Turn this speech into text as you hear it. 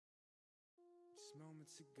Just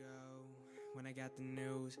moments ago, when I got the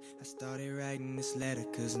news, I started writing this letter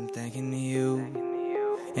cause I'm thinking of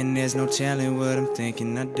you. And there's no telling what I'm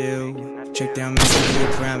thinking I do. Check down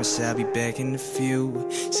mentally, promise I'll be back in a few.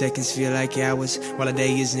 Seconds feel like hours, while a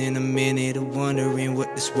day is in a minute. Of wondering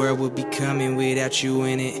what this world would be coming without you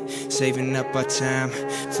in it. Saving up our time,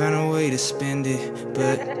 find a way to spend it,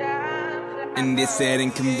 but and it's that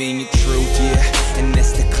inconvenient truth, yeah, and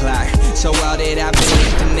that's the clock. So all that I've been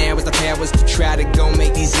lifting there was the powers to try to go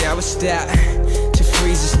make these hours stop. To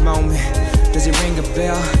freeze this moment, does it ring a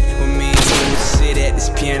bell? When me and you sit at this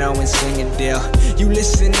piano and sing Adele. You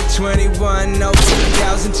listen to 21 over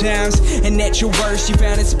 1,000 times, and at your worst you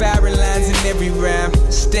found inspiring lines in every rhyme.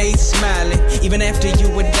 Stayed smiling, even after you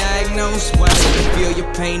were diagnosed. Why did you feel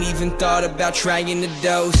your pain, even thought about trying the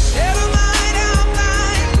dose? Never mind.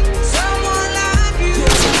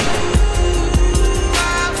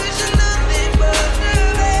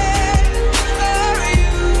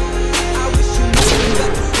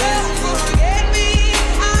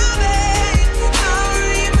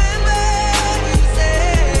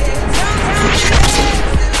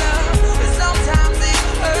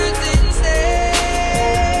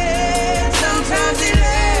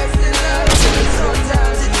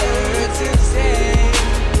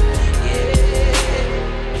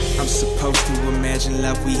 Imagine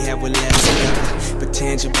love we had with less together, but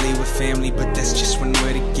tangibly we're family, but that's just when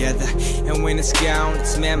we're together. And when it's gone,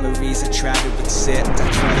 it's memories I try to accept.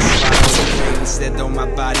 I try to swallow the pain instead, though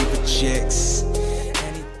my body rejects.